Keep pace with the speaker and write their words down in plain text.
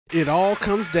It all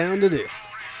comes down to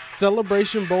this.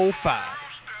 Celebration Bowl 5.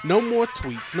 No more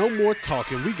tweets, no more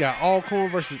talking. We got Alcorn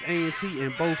versus A&T,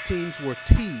 and both teams were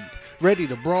teed, ready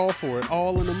to brawl for it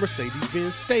all in the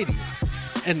Mercedes-Benz Stadium.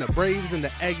 And the Braves and the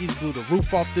Aggies blew the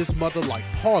roof off this mother like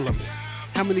Parliament.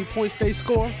 How many points they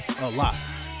score? A lot.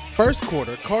 First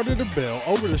quarter, Carter the Bell,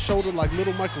 over the shoulder like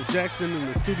little Michael Jackson in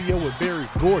the studio with Barry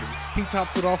Gordy. He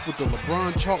tops it off with the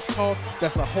LeBron chalk toss.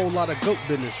 That's a whole lot of GOAT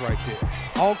business right there.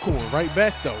 Alcorn right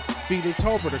back though. Felix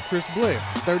Harper to Chris Blair,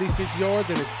 36 yards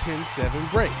and it's 10-7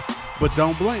 Braves. But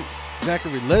don't blink,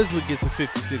 Zachary Leslie gets a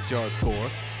 56-yard score.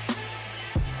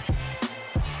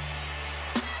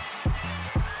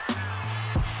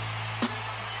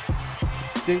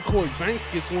 Then Corey Banks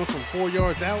gets one from 4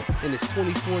 yards out, and it's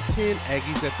 24-10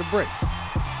 Aggies at the break.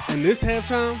 And this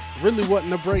halftime really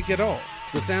wasn't a break at all.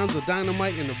 The sounds of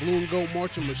dynamite and the blue and gold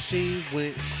marching machine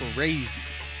went crazy.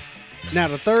 Now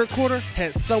the third quarter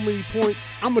had so many points,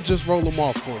 I'ma just roll them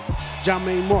off for you.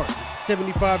 Jermaine Martin,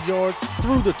 75 yards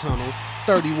through the tunnel,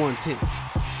 31-10.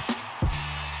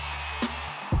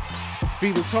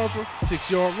 Felix Harper,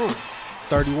 6-yard run,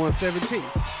 31-17.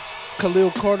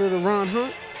 Khalil Carter to Ron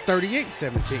Hunt,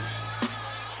 38-17.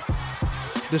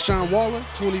 Deshaun Waller,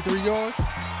 23 yards.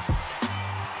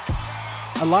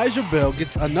 Elijah Bell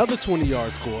gets another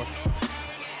 20-yard score,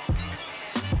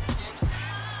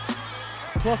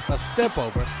 plus a step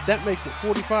over. That makes it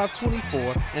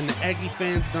 45-24, and the Aggie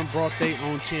fans done brought their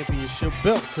own championship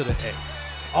belt to the A.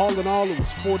 All in all, it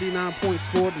was 49 points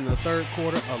scored in the third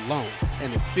quarter alone,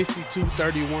 and it's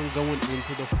 52-31 going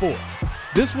into the fourth.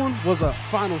 This one was a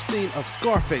final scene of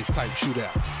Scarface-type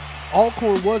shootout.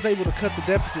 Alcorn was able to cut the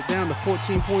deficit down to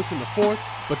 14 points in the fourth,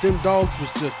 but them dogs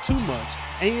was just too much.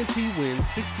 A&T wins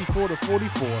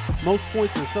 64-44, most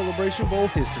points in Celebration Bowl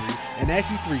history, an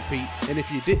Aggie three-peat, and if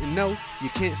you didn't know, you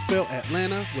can't spell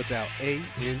Atlanta without A&T.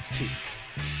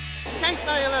 You can't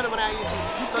spell Atlanta without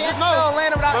A&T. So just know,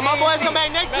 when my boys come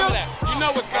back next year, you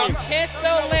know what's up. You can't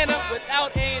spell Atlanta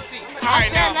without A&T. I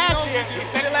said last year. He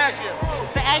said it last year.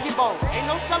 It's the Aggie Bowl. Ain't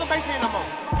no celebration no more.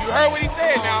 You heard what he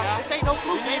said now. This ain't no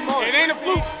fluke anymore. It ain't a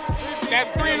fluke.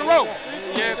 That's 3 in a row.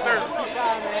 Yes, sir.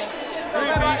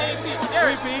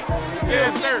 Repeat. Yes,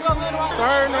 sir.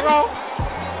 3rd in a row.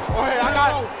 Oh, hey, I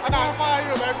got 5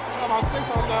 here, baby. I got about 6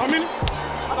 on there. How many?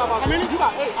 I got about 8. You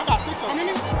got 8. I got 6 on. How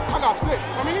many? I got 6.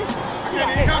 How many? I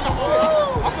got 8. I got 6.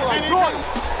 I feel like Jordan.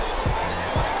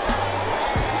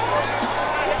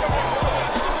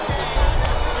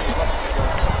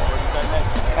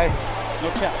 Hey,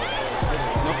 no cap.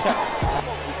 No cap.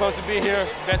 We're supposed to be here,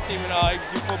 best team in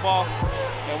ABC football,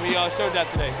 and we showed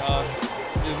that today.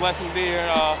 Just blessed to be here.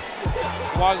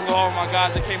 Wanted to go over my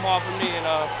guys that came off of me and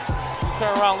just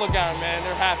turn around and look at them, man.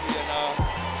 They're happy, and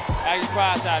Aggie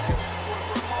Pride's happy.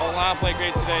 O-line played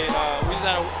great today, and we just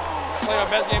had to play our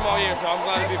best game all year, so I'm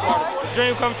glad to be a part of it.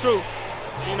 Dream come true,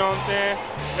 you know what I'm saying?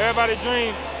 Everybody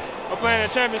dreams of playing a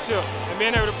championship and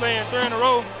being able to play in 3 in a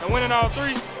row and winning all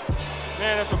 3.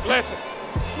 Man, that's a blessing.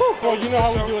 So you know how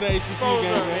we do it at ACC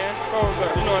games, man.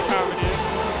 You know what time it is.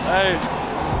 Hey,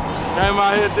 came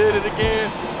out here, did it again.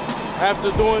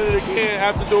 After doing it again,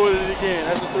 after doing it again.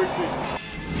 That's a 3-peat.